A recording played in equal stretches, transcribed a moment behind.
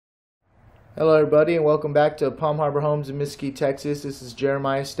Hello everybody and welcome back to Palm Harbor Homes in Mesquite, Texas. This is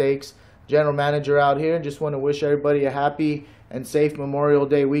Jeremiah Stakes, General Manager out here. Just want to wish everybody a happy and safe Memorial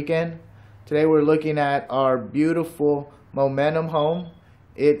Day weekend. Today we're looking at our beautiful Momentum home.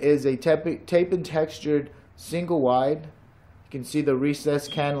 It is a tape and textured single wide. You can see the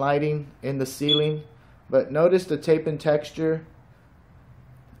recessed can lighting in the ceiling, but notice the tape and texture.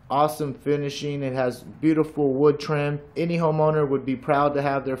 Awesome finishing. It has beautiful wood trim. Any homeowner would be proud to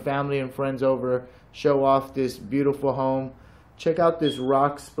have their family and friends over, show off this beautiful home. Check out this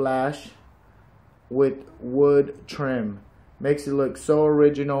rock splash with wood trim. Makes it look so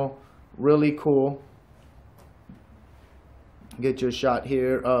original, really cool. Get you a shot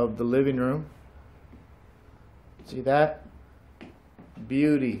here of the living room. See that?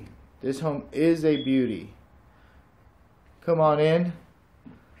 Beauty. This home is a beauty. Come on in.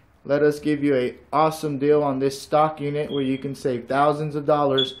 Let us give you an awesome deal on this stock unit where you can save thousands of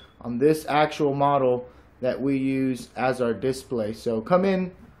dollars on this actual model that we use as our display. So come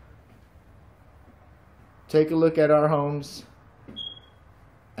in, take a look at our homes,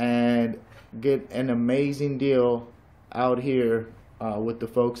 and get an amazing deal out here with the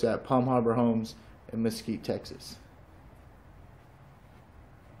folks at Palm Harbor Homes in Mesquite, Texas.